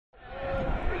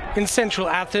In central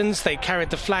Athens, they carried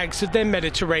the flags of their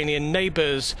Mediterranean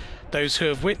neighbours. Those who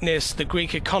have witnessed the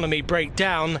Greek economy break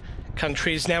down,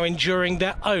 countries now enduring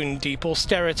their own deep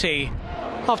austerity.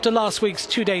 After last week's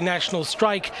two-day national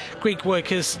strike, Greek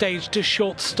workers staged a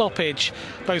short stoppage.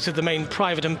 Both of the main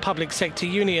private and public sector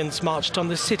unions marched on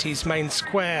the city's main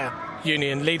square.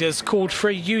 Union leaders called for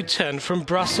a U-turn from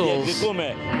Brussels.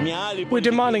 We're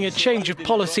demanding a change of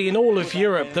policy in all of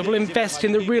Europe that will invest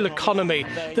in the real economy,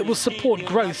 that will support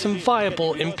growth and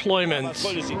viable employment.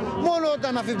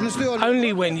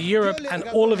 Only when Europe and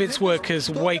all of its workers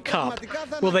wake up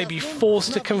will they be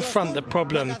forced to confront the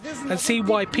problem and see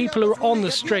why people are on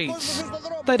the streets.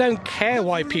 They don't care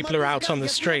why people are out on the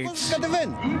streets.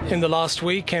 In the last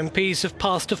week, MPs have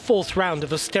passed a fourth round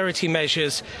of austerity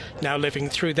measures. Now living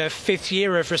through their fifth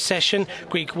year of recession,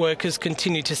 Greek workers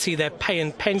continue to see their pay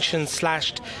and pensions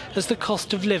slashed as the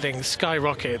cost of living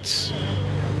skyrockets.